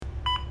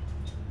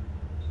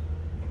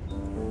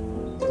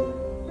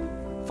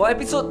For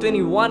episode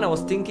 21, I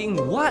was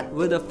thinking what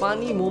were the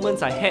funny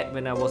moments I had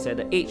when I was at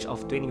the age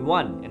of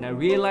 21, and I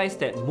realized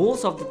that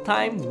most of the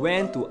time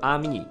went to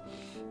army.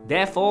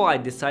 Therefore, I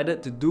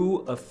decided to do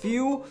a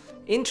few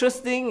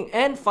interesting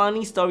and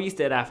funny stories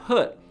that I've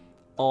heard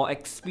or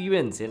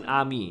experienced in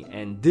army,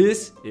 and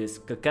this is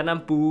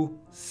Ke-Kanan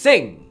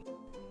Pusing.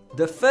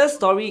 The first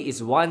story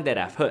is one that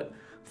I've heard.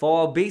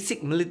 For our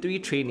basic military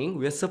training,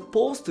 we're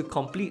supposed to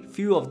complete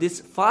few of this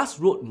fast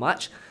road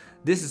march.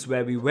 This is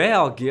where we wear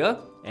our gear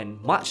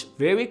and march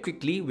very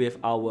quickly with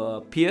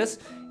our peers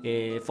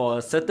for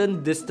a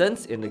certain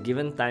distance in a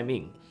given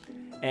timing.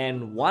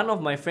 And one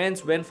of my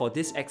friends went for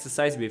this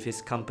exercise with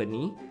his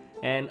company,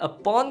 and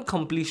upon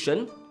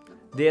completion,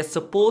 they are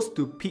supposed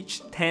to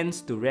pitch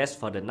tents to rest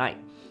for the night.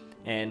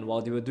 And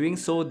while they were doing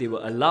so, they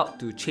were allowed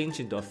to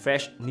change into a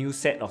fresh new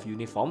set of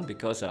uniform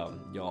because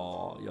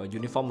your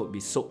uniform would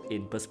be soaked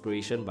in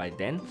perspiration by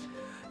then.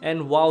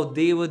 And while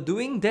they were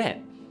doing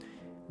that,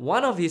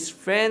 one of his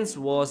friends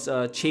was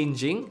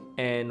changing,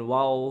 and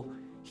while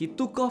he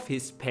took off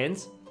his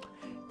pants,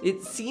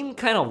 it seemed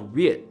kind of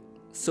weird.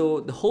 So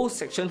the whole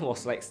section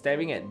was like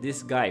staring at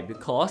this guy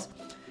because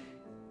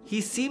he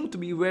seemed to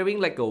be wearing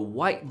like a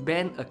white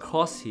band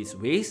across his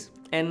waist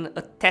and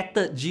a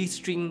tattered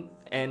G-string,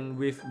 and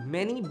with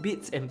many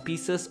bits and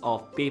pieces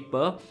of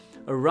paper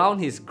around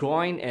his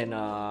groin and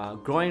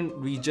groin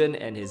region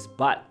and his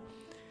butt.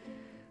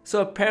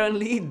 So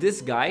apparently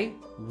this guy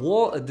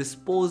wore a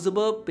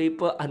disposable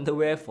paper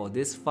underwear for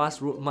this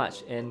fast road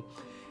march, and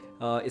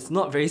it's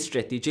not very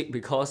strategic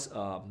because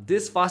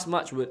this fast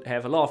march would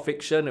have a lot of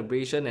friction,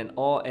 abrasion and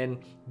all, and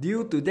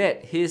due to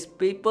that his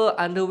paper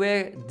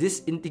underwear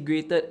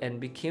disintegrated and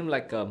became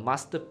like a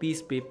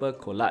masterpiece paper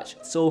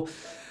collage. So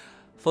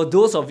for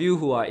those of you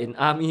who are in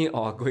army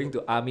or going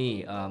to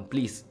army,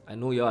 please, I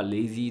know you are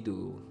lazy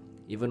to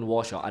even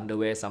wash your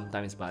underwear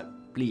sometimes, but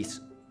please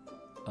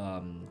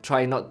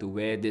try not to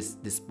wear this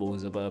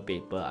disposable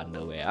paper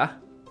underwear.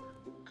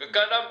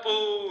 Ke-Kanan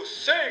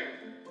Pusing!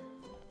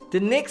 The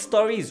next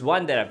story is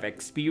one that I've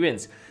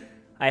experienced.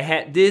 I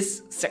had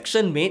this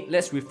section mate,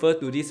 let's refer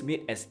to this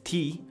mate as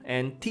T,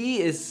 and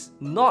T is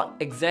not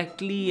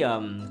exactly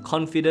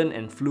confident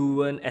and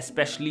fluent,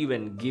 especially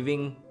when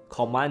giving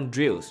command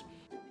drills.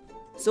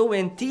 So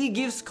when T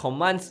gives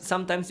commands,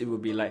 sometimes it will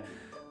be like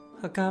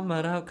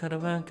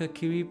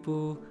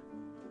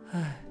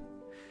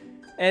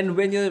and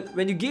when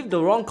you give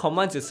the wrong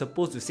commands, you're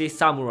supposed to say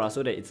Samura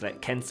so that it's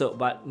like cancelled.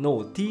 But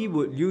no, T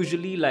would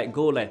usually like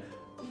go like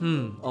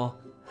or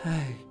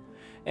hey.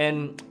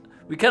 And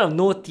we kind of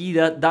know T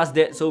does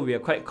that, so we are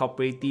quite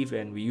cooperative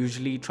and we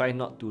usually try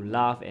not to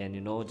laugh and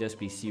just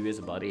be serious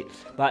about it.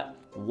 But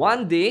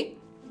one day,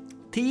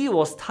 T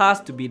was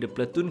tasked to be the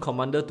platoon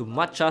commander to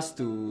march us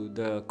to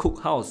the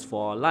cookhouse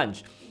for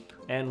lunch.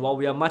 And while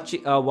we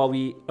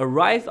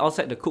arrived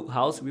outside the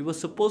cookhouse, we were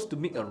supposed to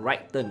make a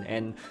right turn,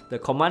 and the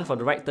command for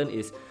the right turn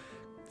is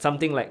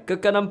something like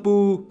Ke-Kanan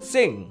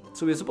Pusing.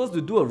 So we're supposed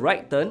to do a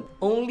right turn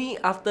only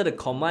after the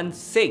command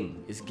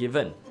sing is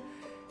given.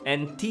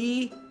 And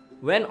T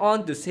went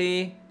on to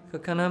say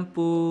Ke-Kanan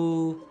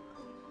Pu.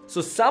 So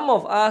some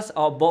of us,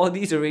 our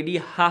bodies already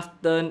half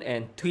turned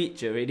and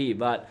twitch already,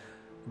 but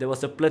there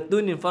was a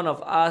platoon in front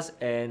of us,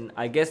 and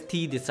I guess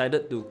T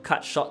decided to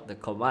cut short the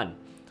command.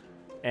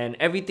 And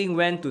everything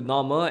went to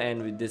normal,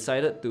 and we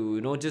decided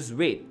to just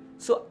wait.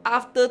 So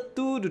after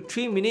 2 to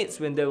 3 minutes,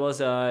 when there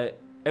was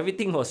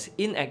everything was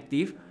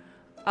inactive,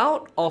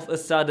 out of a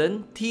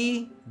sudden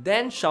T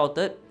then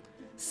shouted,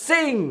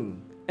 "Sing!"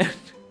 And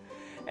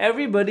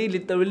everybody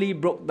literally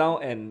broke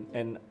down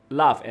and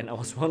laughed, and I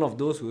was one of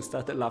those who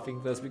started laughing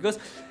first, because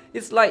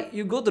it's like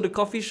you go to the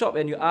coffee shop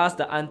and you ask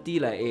the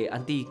auntie like, "Hey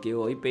auntie, 给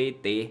我一杯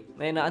teh,"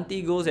 and the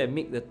auntie goes and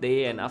make the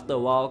teh, and after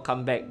a while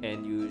come back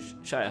and you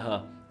shout at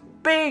her,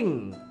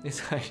 "Ping!" It's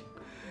like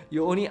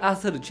you only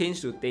ask her to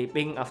change to teh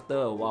ping after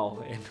a while,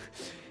 and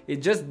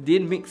it just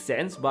didn't make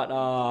sense. But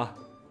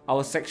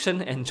our section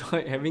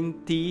enjoyed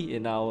having tea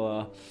in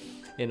our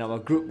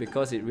group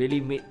because it really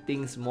made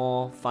things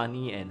more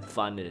funny and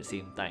fun at the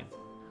same time.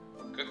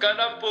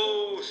 Ke-Kanan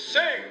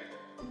Pusing!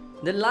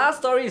 The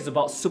last story is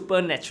about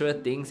supernatural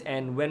things,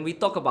 and when we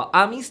talk about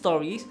army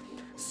stories,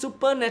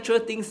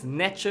 supernatural things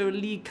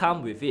naturally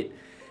come with it.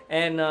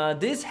 And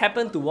this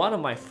happened to one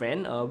of my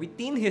friends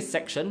within his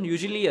section.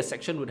 Usually a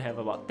section would have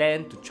about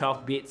 10 to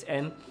 12 beds,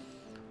 and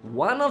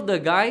one of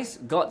the guys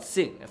got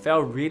sick,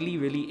 fell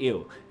really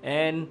ill,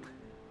 and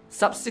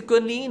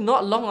subsequently,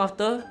 not long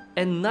after,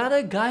 another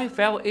guy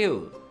fell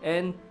ill.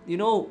 And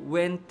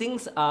when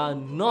things are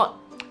not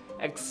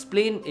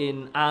explained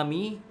in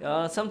army,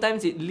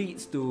 sometimes it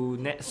leads to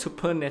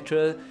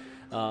supernatural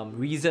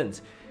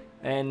reasons.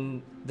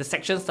 And the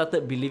section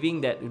started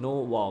believing that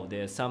wow,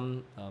 there's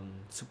some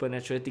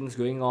supernatural things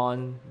going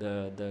on,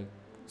 the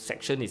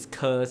section is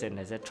cursed and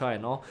etc.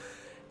 and all.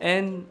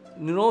 And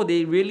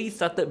they really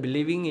started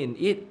believing in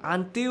it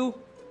until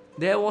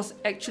there was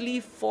actually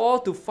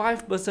 4 to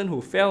 5 person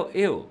who fell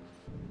ill.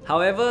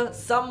 However,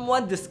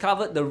 someone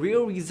discovered the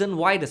real reason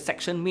why the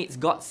section mates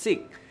got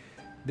sick.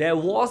 There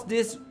was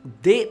this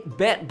dead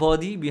bat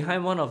body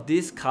behind one of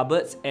these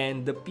cupboards,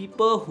 and the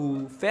people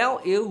who fell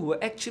ill were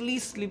actually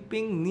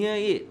sleeping near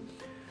it.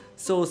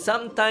 So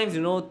sometimes,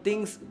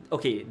 things,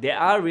 okay, there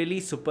are really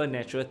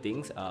supernatural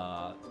things.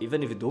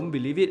 Even if you don't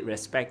believe it,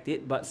 respect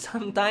it. But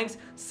sometimes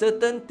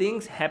certain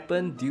things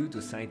happen due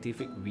to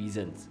scientific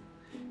reasons.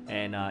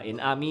 And in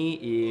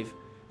army, if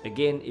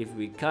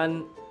we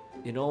can't,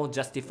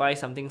 justify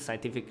something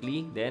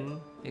scientifically,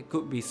 then it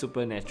could be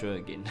supernatural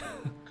again.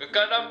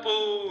 Ke-Kanan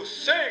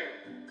Pusing!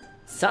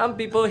 Some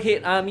people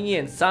hate army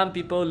and some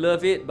people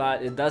love it,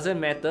 but it doesn't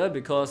matter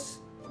because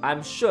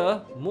I'm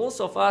sure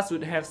most of us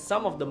would have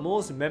some of the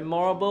most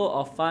memorable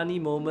or funny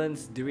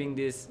moments during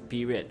this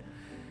period.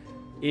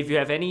 If you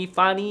have any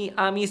funny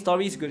army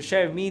stories, you could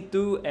share with me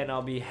too, and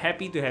I'll be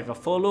happy to have a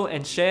follow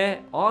and share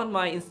on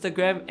my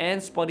Instagram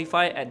and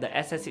Spotify at the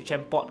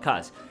SSHM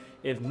Podcast.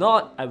 If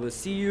not, I will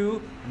see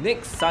you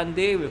next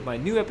Sunday with my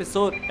new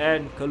episode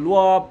and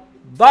Keluar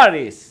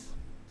Baris.